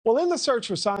Well, in the search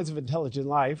for signs of intelligent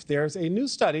life, there's a new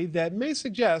study that may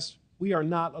suggest we are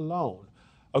not alone.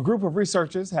 A group of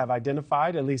researchers have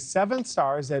identified at least 7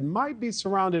 stars that might be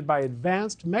surrounded by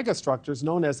advanced megastructures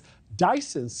known as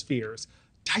Dyson spheres.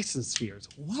 Dyson spheres,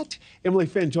 what? Emily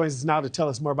Finn joins us now to tell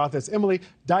us more about this. Emily,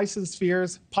 Dyson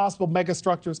spheres, possible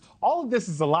megastructures, all of this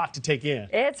is a lot to take in.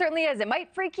 It certainly is. It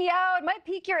might freak you out, it might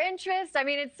pique your interest. I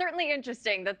mean, it's certainly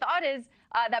interesting. The thought is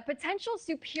that potential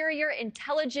superior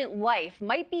intelligent life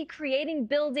might be creating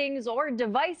buildings or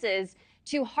devices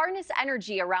to harness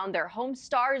energy around their home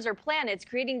stars or planets,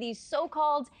 creating these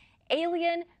so-called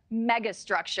alien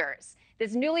megastructures.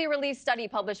 This newly released study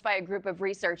published by a group of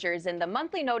researchers in the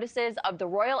monthly notices of the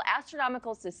Royal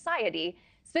Astronomical Society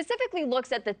specifically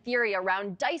looks at the theory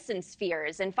around Dyson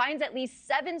spheres and finds at least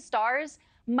 7 stars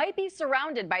might be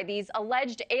surrounded by these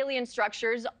alleged alien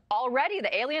structures already.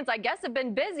 The aliens, I guess, have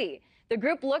been busy. The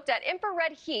group looked at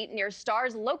infrared heat near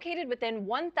stars located within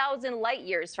 1,000 light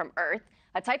years from Earth,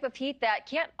 a type of heat that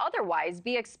can't otherwise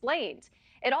be explained.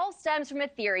 It all stems from a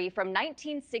theory from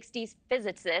 1960s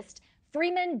physicist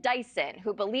Freeman Dyson,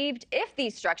 who believed if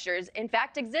these structures in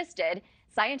fact existed,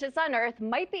 scientists on Earth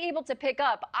might be able to pick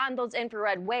up on those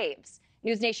infrared waves.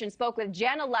 NewsNation spoke with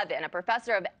Jana Levin, a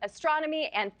professor of astronomy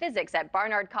and physics at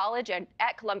Barnard College and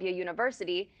at Columbia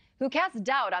University, who casts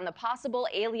doubt on the possible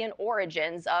alien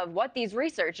origins of what these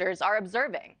researchers are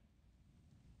observing.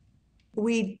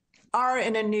 We are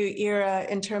in a new era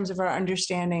in terms of our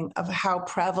understanding of how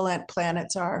prevalent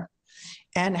planets are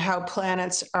and how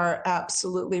planets are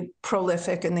absolutely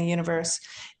prolific in the universe.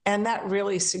 And that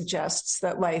really suggests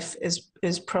that life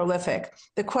is prolific.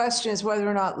 The question is whether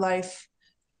or not life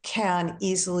can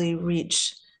easily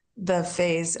reach the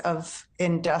phase of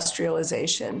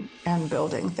industrialization and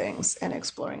building things and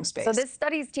exploring space. So this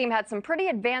studies team had some pretty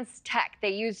advanced tech. They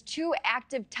used 2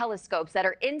 active telescopes that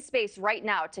are in space right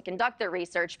now to conduct their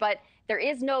research, but there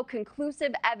is no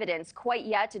conclusive evidence quite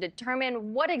yet to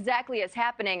determine what exactly is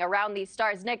happening around these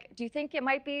stars. Nick, do you think it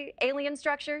might be alien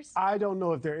structures? I don't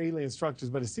know if they're alien structures,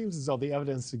 but it seems as though the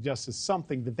evidence suggests it's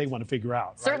something that they want to figure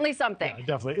out. Right? Certainly something. Yeah,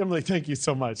 definitely. Emily, thank you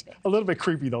so much. A little bit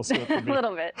creepy, though. Still for me. A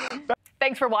little bit.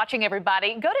 Thanks for watching,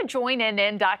 everybody. Go to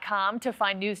joinnn.com to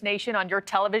find NewsNation on your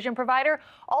television provider.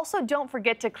 Also, don't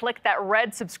forget to click that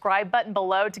red subscribe button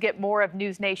below to get more of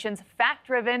NewsNation's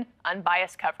fact-driven,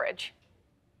 unbiased coverage.